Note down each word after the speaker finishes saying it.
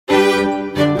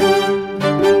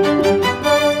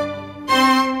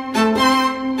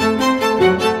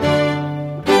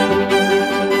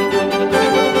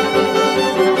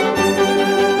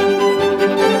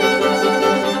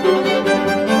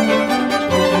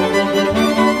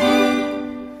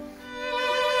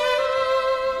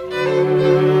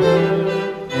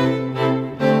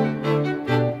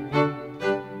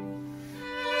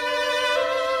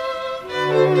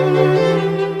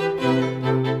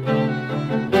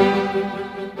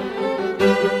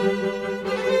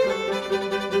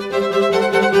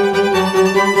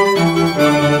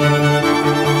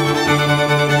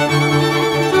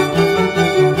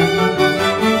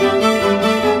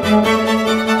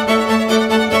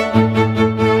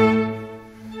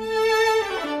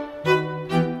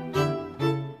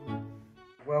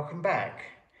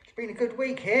good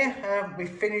week here. We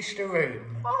finished a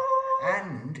room. Oh.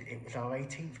 And it was our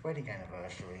 18th wedding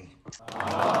anniversary.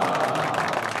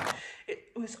 It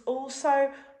was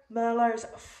also Merlot's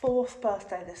 4th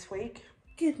birthday this week.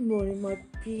 Good morning, my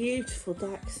beautiful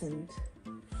Dachshund.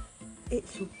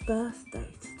 It's your birthday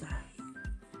today.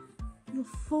 You're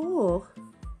 4.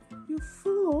 You're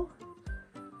 4.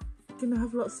 Gonna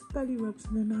have lots of belly rubs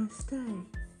and a nice day.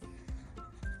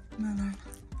 Merlot,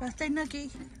 birthday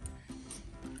nuggie.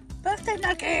 Birthday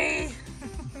nuggie.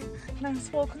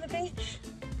 Nice walk on the beach.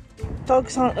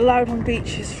 Dogs aren't allowed on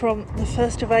beaches from the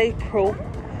 1st of April.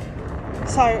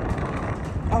 So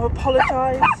I've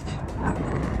apologised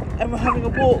and we're having a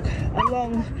walk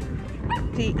along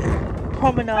the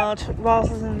promenade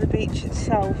rather than the beach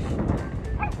itself.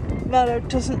 Merlot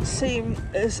doesn't seem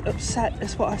as upset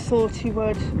as what I thought he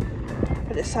would,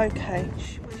 but it's okay.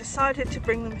 We decided to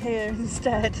bring them here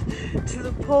instead to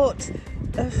the port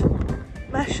of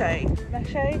Meshes,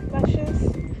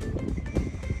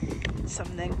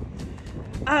 something.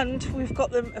 And we've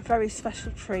got them a very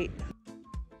special treat.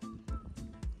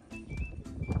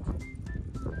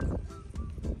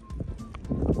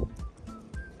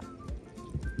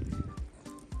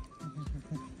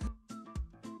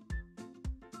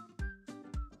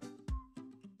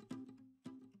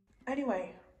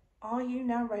 Anyway, are you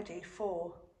now ready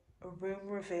for a room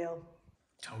reveal?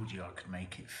 Told you I could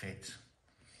make it fit.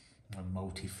 A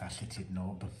multifaceted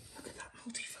knob. Look at that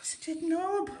multifaceted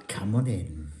knob. Come on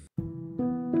in.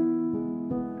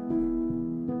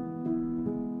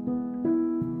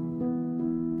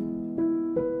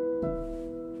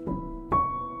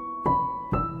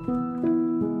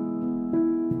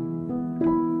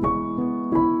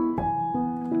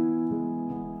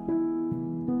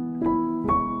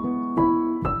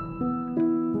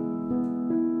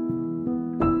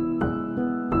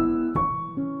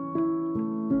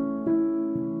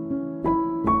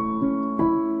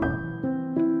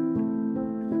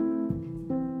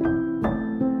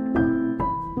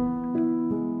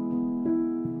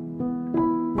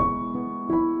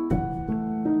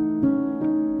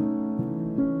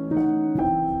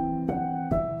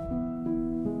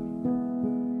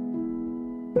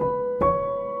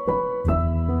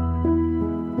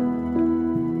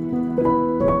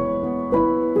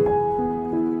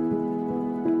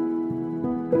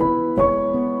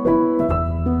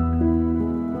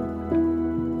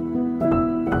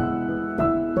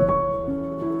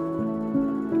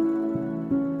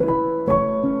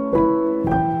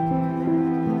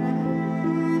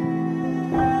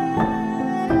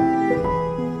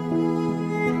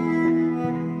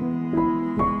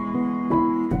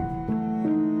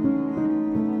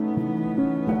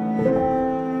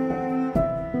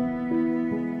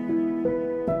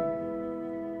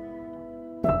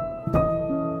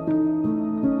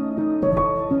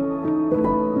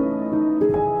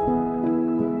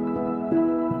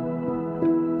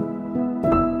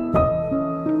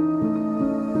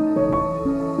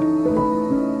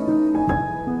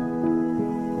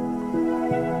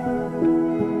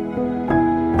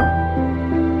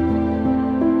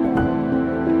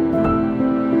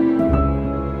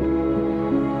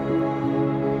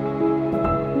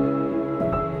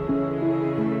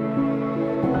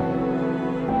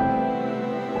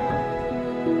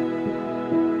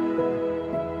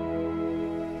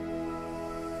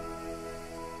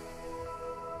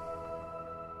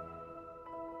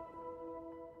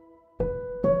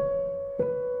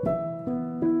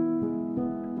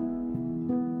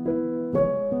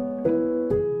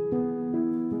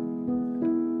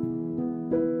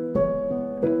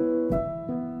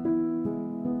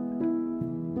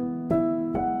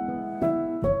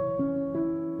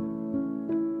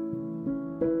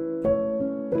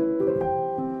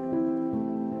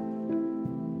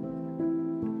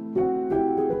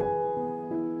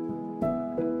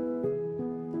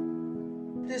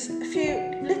 There's a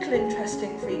few little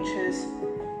interesting features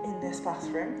in this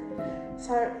bathroom.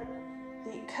 So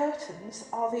the curtains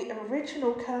are the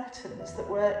original curtains that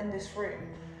were in this room.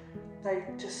 They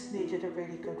just needed a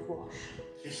really good wash.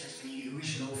 This is the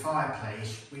original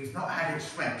fireplace. We've not had it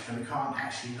swept, so we can't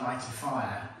actually light a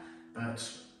fire, but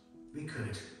we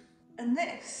could. And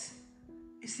this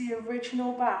is the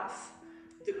original bath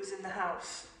that was in the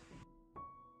house.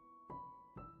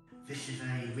 This is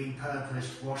a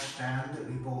repurposed washstand that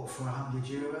we bought for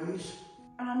 €100.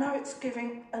 And I know it's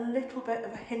giving a little bit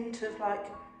of a hint of like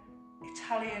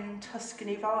Italian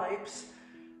Tuscany vibes,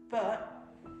 but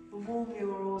the wall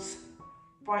murals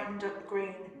brightened up the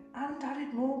green and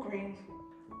added more green.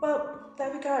 Well,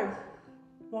 there we go.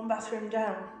 One bathroom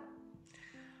down.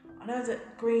 I know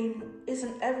that green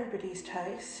isn't everybody's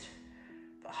taste,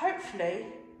 but hopefully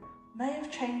may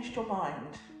have changed your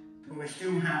mind. But we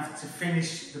still have to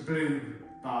finish the blue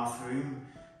bathroom,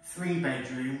 3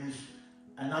 bedrooms,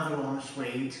 another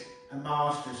ensuite, a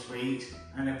master suite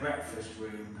and a breakfast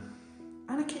room.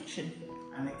 And a kitchen.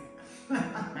 And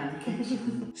a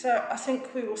kitchen. So I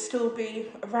think we will still be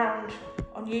around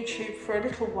on YouTube for a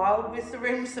little while with the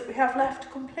rooms that we have left to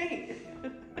complete.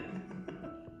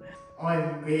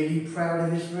 I'm really proud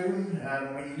of this room.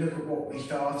 When you look at what we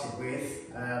started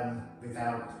with,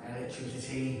 without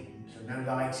electricity, so no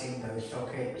lighting, no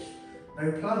sockets,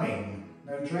 no plumbing,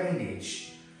 no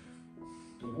drainage.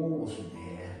 The walls weren't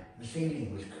here, the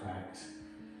ceiling was cracked.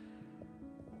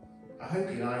 I hope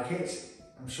you like it.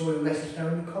 I'm sure you'll let us know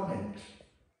in the comments.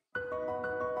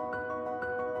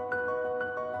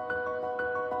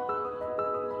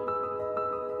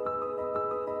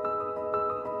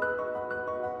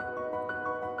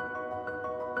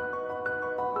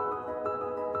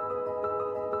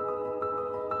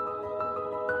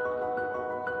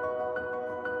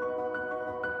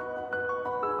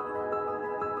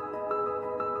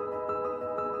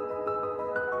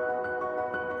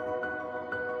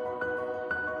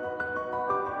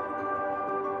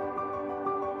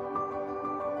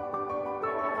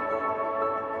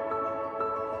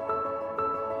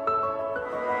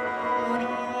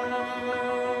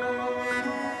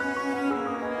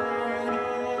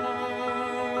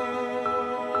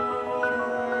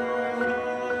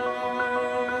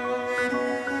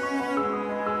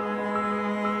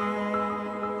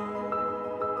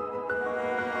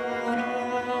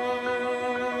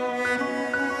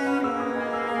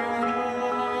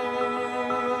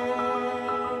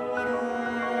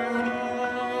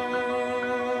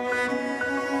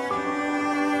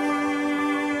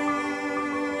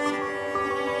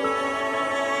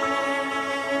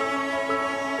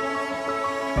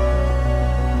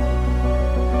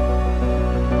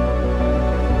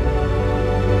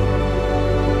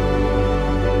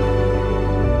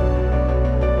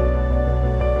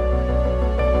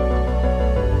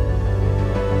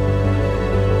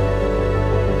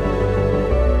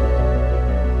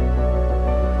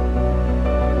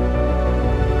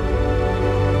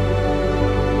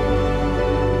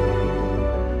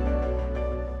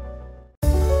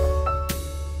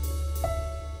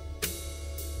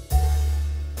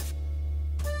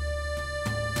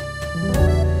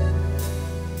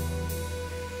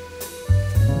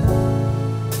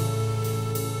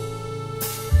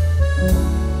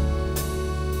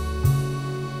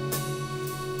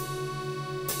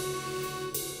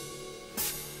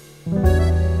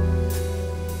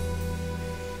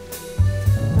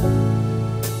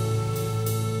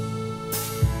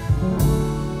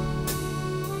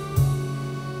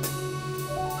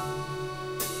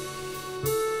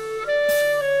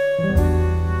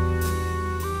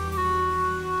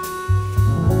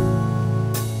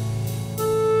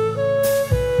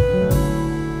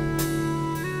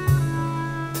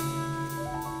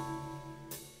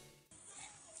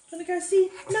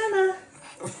 See Nana.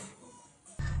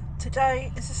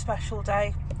 Today is a special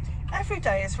day. Every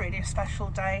day is really a special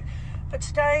day, but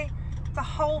today the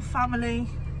whole family,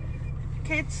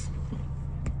 kids,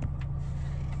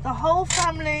 the whole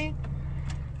family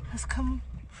has come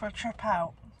for a trip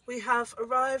out. We have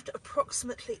arrived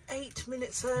approximately 8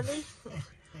 minutes early.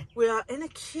 We are in a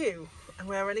queue, and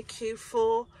we are in a queue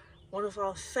for one of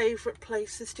our favourite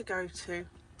places to go to.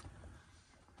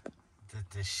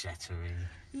 The CHATEAU.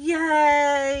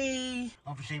 Yay!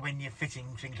 Obviously when you're fitting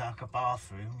things like a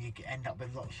bathroom, you end up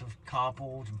with lots of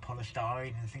cardboard and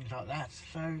polystyrene and things like that.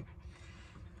 So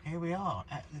here we are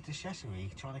at the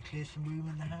CHATEAU trying to clear some room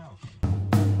in the house.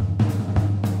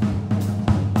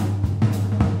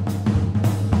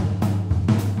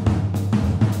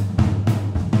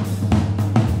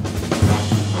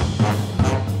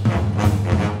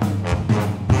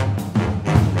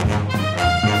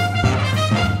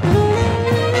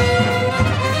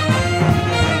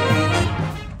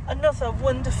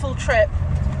 Wonderful trip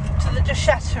to the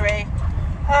CHATEAU,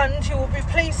 and you will be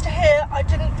pleased to hear I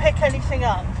didn't pick anything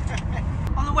up.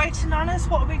 On the way to Nana's,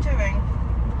 what are we doing?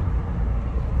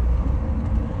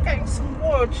 Getting some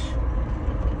wood.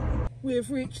 We have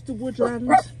reached the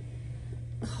woodland.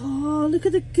 Oh, look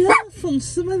at the girth on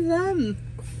some of them.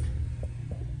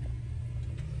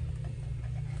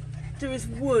 There is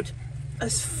wood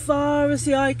as far as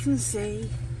the eye can see.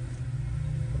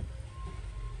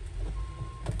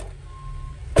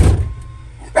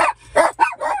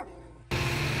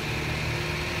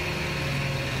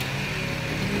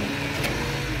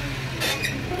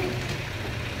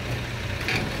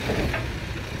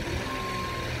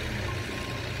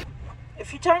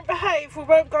 If you don't behave, we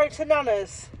won't go to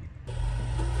Nana's.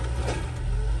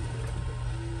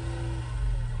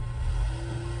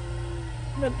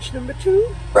 Lunch number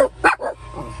 2.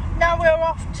 Now we're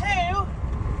off to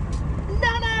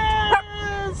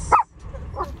Nana's!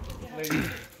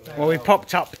 Well, we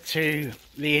popped up to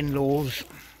the in-laws.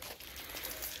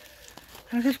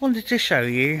 I just wanted to show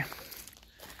you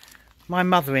my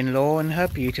mother-in-law and her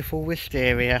beautiful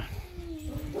wisteria.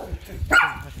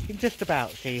 You can just about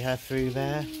see her through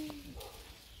there.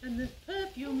 And the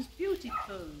perfume's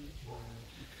beautiful.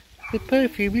 The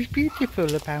perfume is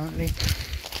beautiful, apparently.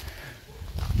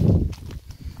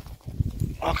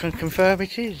 I can confirm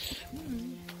it is.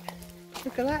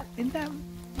 Look at that, isn't that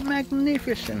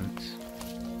magnificent?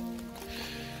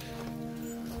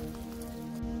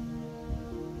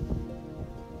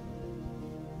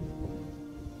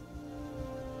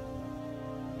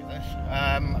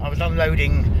 I was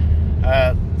unloading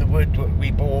the wood that we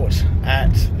bought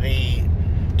at the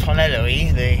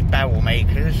tonnellery, the barrel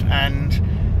makers, and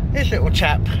this little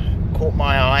chap caught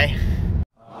my eye.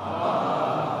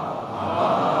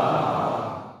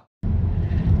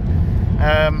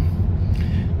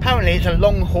 Apparently it's a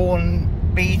longhorn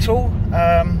beetle.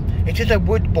 It is a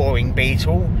wood boring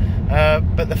beetle,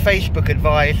 but the Facebook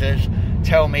advisors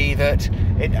tell me that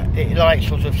it likes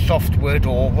sort of soft wood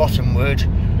or rotten wood.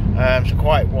 So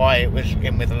quite why it was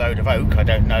in with a load of oak, I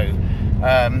don't know.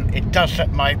 It does,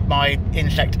 my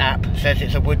insect app says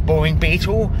it's a wood boring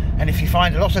beetle, and if you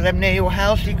find a lot of them near your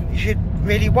house, you should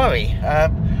really worry.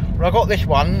 Well, I got this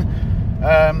one,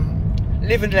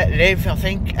 live and let live, I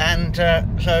think, and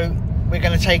so we're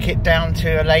going to take it down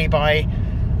to a lay-by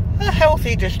a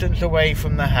healthy distance away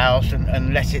from the house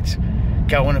and let it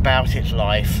go on about its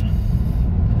life.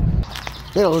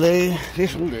 This'll do,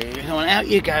 this'll do. Come on, out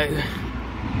you go.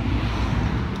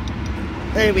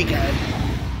 There we go.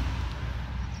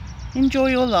 Enjoy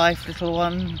your life, little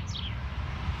one.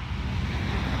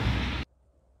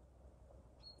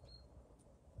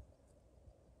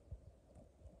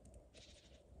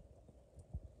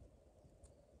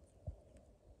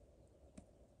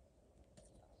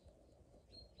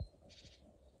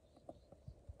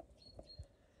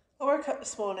 I woke up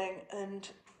this morning and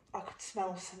I could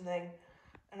smell something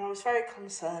and I was very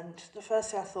concerned. The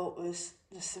first thing I thought was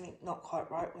there's something not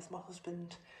quite right with my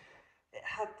husband. It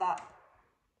had that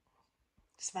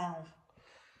smell.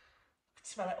 I could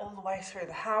smell it all the way through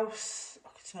the house. I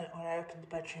could smell it when I opened the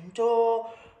bedroom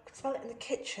door. I could smell it in the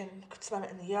kitchen. I could smell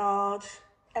it in the yard,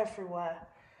 everywhere.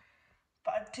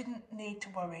 But I didn't need to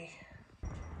worry.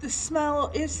 The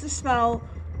smell is the smell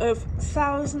of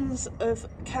thousands of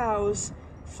cows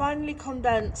finally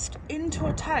condensed into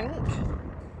a tank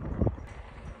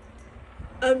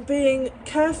and being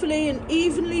carefully and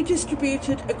evenly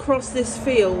distributed across this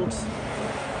field.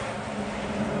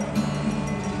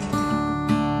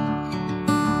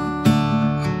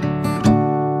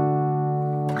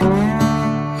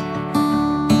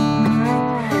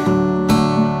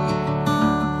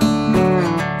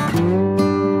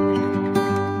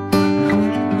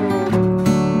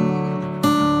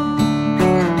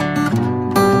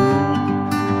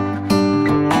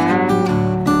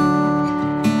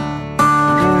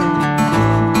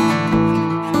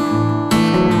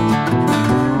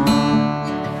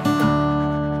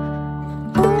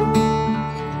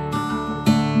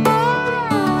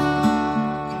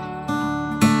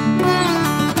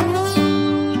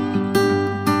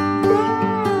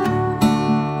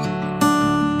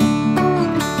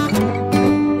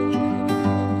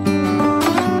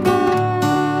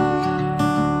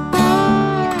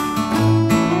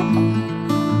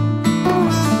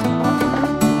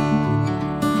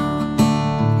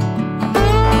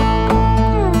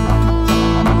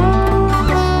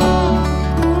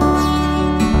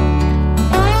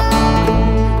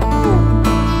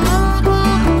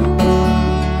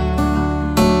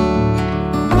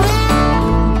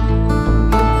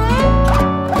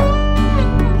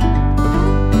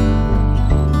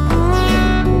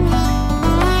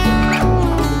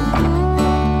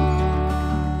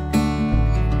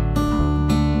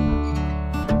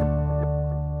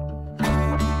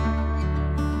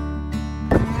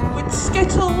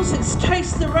 Skittles, it's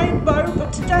taste the rainbow,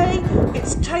 but today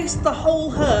it's taste the whole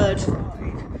herd.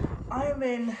 I am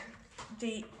in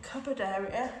the cupboard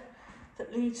area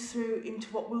that leads through into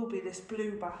what will be this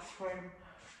blue bathroom,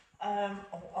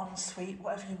 or ensuite,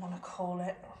 whatever you want to call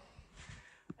it.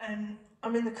 And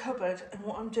I'm in the cupboard, and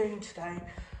what I'm doing today,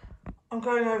 I'm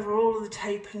going over all of the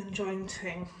taping and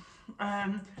jointing.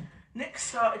 Nick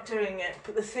started doing it,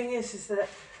 but the thing is that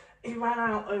he ran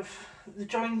out of the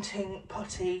jointing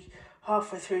putty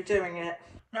halfway through doing it.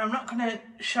 Now I'm not going to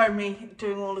show me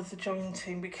doing all of the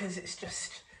jointing because it's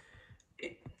just,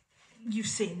 you've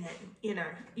seen it, you know,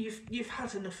 you've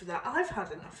had enough of that. I've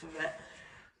had enough of it.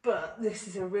 but this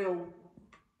is a real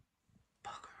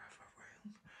bugger of a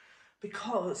room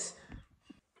because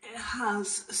it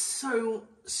has so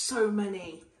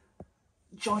many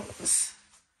joints.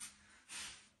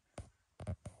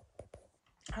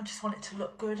 I just want it to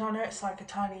look good. I know it's like a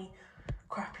tiny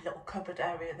crappy little cupboard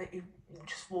area that you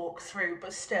just walk through,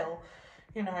 but still,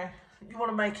 you know, you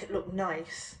want to make it look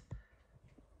nice.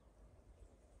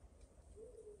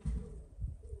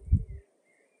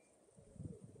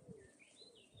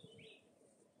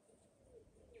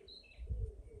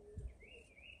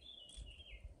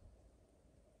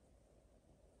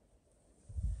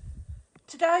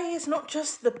 Today is not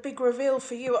just the big reveal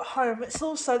for you at home, it's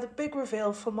also the big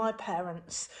reveal for my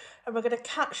parents, and we're going to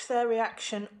catch their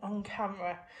reaction on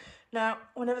camera. Now,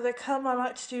 whenever they come, I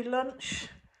like to do lunch.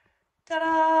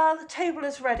 Ta-da! The table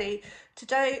is ready.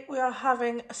 Today we are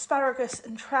having asparagus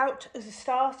and trout as a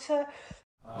starter.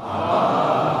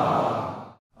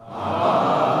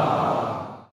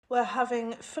 We're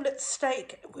having fillet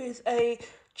steak with a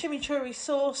chimichurri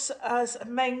sauce as a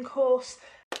main course.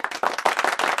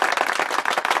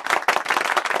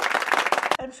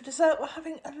 And for dessert, we're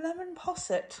having a lemon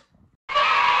posset. I've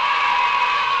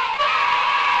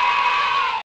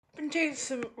been doing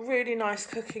some really nice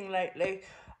cooking lately.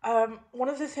 One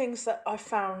of the things that I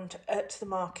found at the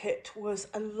market was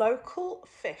a local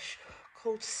fish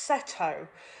called CHATEAU,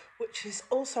 which is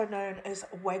also known as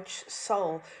wedge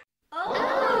sole.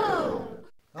 Oh!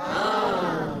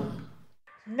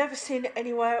 Never seen it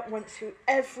anywhere, went through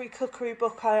every cookery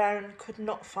book I own, could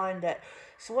not find it.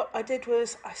 So what I did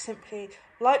was I simply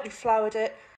lightly floured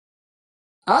it.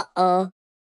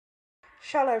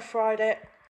 Shallow fried it.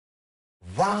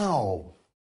 Wow!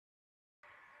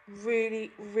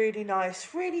 Really, really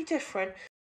nice, really different.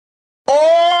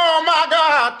 Oh my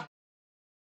God!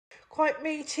 Quite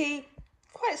meaty,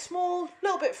 quite small, a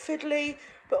little bit fiddly,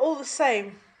 but all the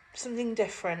same, something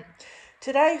different.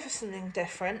 Today, for something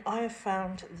different, I have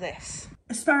found this.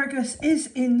 Asparagus is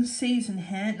in season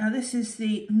here. Now, this is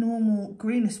the normal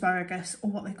green asparagus, or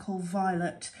what they call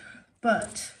violet,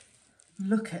 but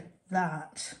look at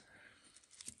that.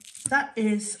 That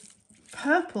is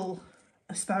purple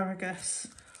asparagus,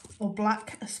 or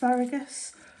black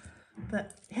asparagus.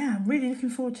 But yeah, I'm really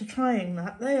looking forward to trying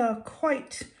that. They are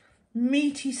quite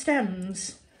meaty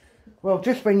stems. Well,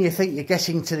 just when you think you're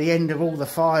getting to the end of all the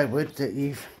firewood that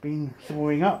you've been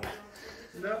storing up,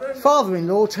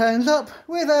 father-in-law turns up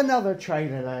with another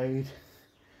trailer load.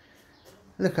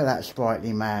 Look at that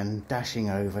sprightly man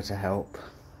dashing over to help.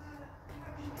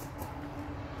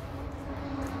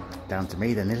 Down to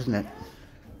me then, isn't it?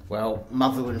 Well,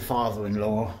 mother and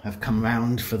father-in-law have come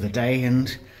round for the day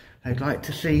and they'd like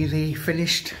to see the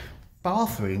finished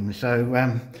bathroom, so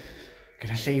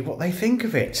gonna see what they think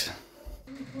of it.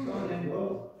 Go on then,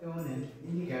 go on then.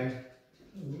 In you go.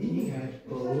 In you go.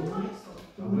 Oh,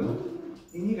 I will.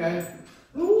 In you go.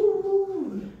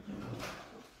 Ooh.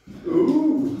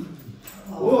 Ooh.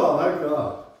 Oh, I like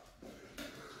that.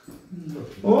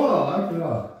 Oh, I like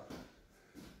that.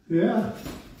 Yeah.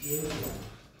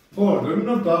 Oh, doesn't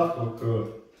the bath look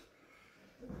good?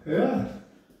 Yeah.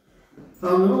 I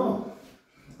know.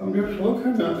 I'm just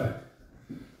looking at it.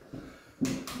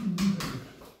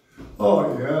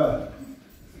 Oh, yeah.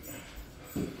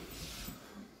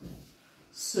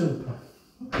 Super.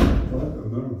 I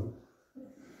don't know.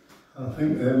 I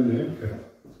think they're naked.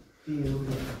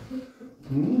 Beautiful.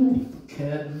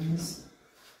 Curtains.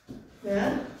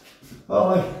 Yeah? I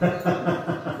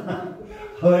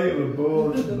like the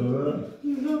boards there.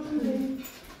 Lovely.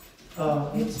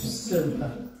 Oh, it's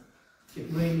super. It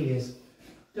really is.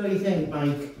 Don't you think,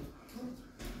 Mike?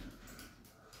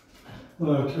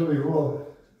 Well, I'll tell you what.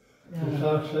 As I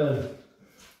said,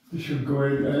 you should go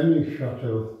into any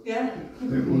chateau. Yeah?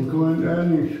 It will go into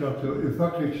any chateau. In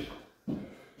fact, it's,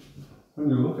 when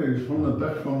you look at it, it's one of the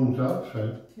best ones I've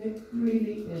seen. It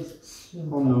really is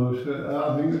super. On those, I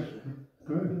think it's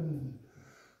great.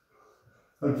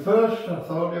 At first, I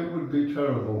thought it would be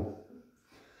terrible,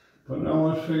 but now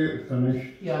I see it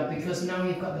finished. Yeah, because now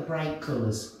you've got the bright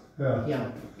colours. Yeah.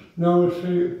 Yeah. Now I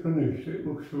see it finished. It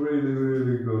looks really,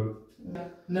 really good.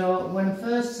 No, when I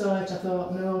first saw it, I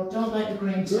thought, no, don't like the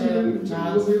green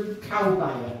tiles, cow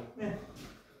buyer. Yeah.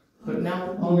 But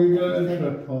now, Oh, you get a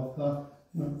trip off that.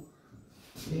 No.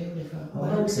 Beautiful.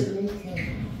 Where was it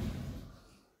leaking?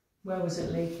 Where was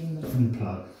it leaking? From the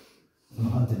plug,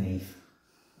 not underneath.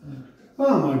 Well,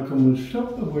 I might come and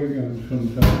stop the weekend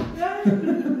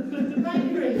sometime.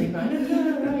 Might really, mate.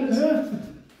 Yeah.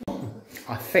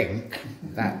 I think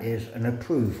that is an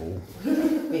approval.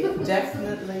 It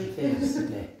definitely is,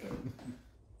 Nick.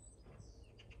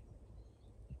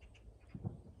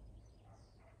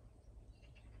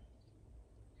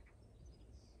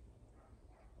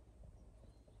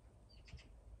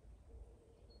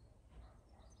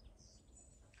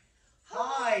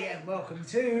 and welcome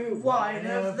to Wine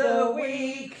of the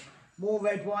Week. More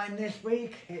red wine this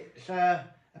week. It's a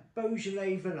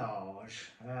Beaujolais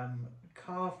Village,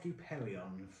 Cave du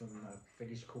Perignon from a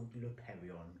village called Le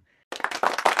Perignon.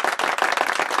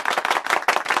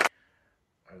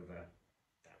 Over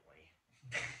that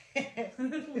way.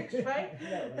 Which way?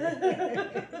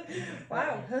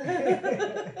 Wow.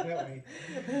 That way.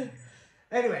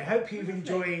 Anyway, hope you've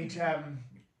enjoyed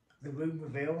the room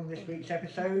reveal on this week's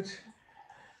episode.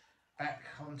 Back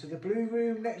onto the blue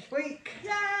room next week.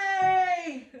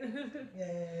 Yay!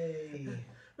 Yay!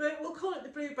 We'll call it the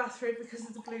blue bathroom because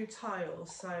of the blue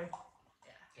tiles, so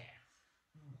Yeah.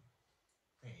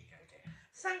 There you go, dear.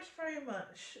 thank you very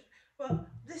much. Well,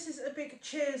 this is a big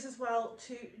cheers as well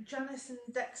to Janice and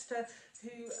Dexter,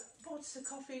 who bought us a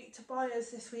coffee to buy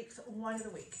us this week's Wine of the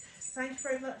Week. Thank you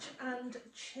very much and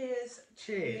cheers.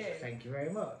 Cheers. To you. Thank you very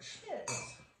much. Cheers.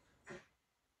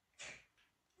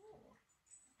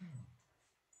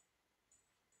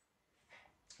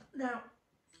 Now,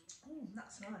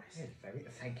 that's nice. Yes,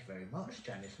 thank you very much,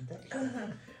 Janice and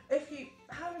Dexter. If you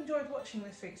have enjoyed watching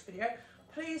this week's video,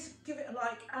 please give it a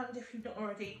like, and if you've not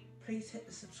already, please hit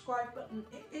the subscribe button.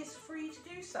 It is free to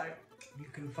do so. You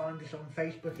can find us on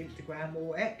Facebook, Instagram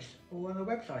or X, or on our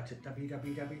website at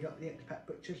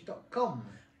www.theexpatbutchers.com.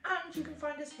 And you can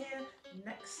find us here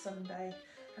next Sunday.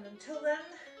 And until then,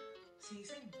 see you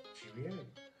soon. Cheerio.